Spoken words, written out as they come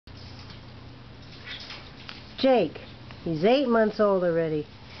Jake, he's 8 months old already.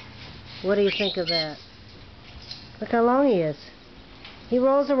 What do you think of that? Look how long he is. He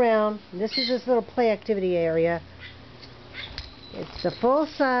rolls around. This is his little play activity area. It's a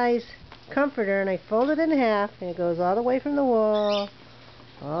full-size comforter, and I fold it in half, and it goes all the way from the wall,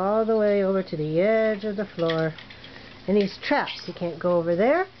 all the way over to the edge of the floor. And he's trapped. He can't go over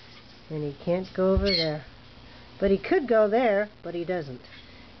there, and he can't go over there. But he could go there, but he doesn't.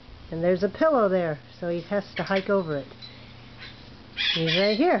 And there's a pillow there, so he has to hike over it. He's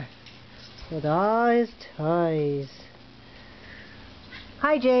right here with all his toys.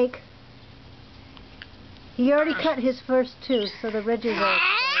 Hi, Jake. He already cut his first tooth, so the ridges are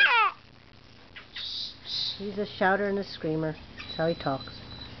exposed. He's a shouter and a screamer. That's how he talks.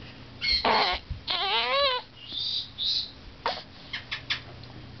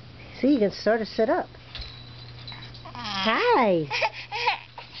 See, you can sort of sit up. Hi.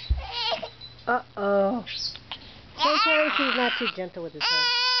 Uh-oh. Sometimes he's not too gentle with his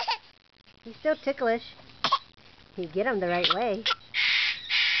head. He's still ticklish. You get him the right way.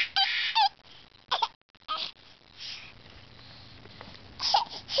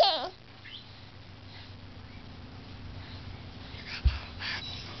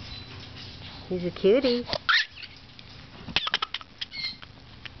 He's a cutie.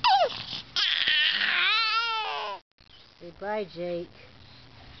 Say bye, Jake.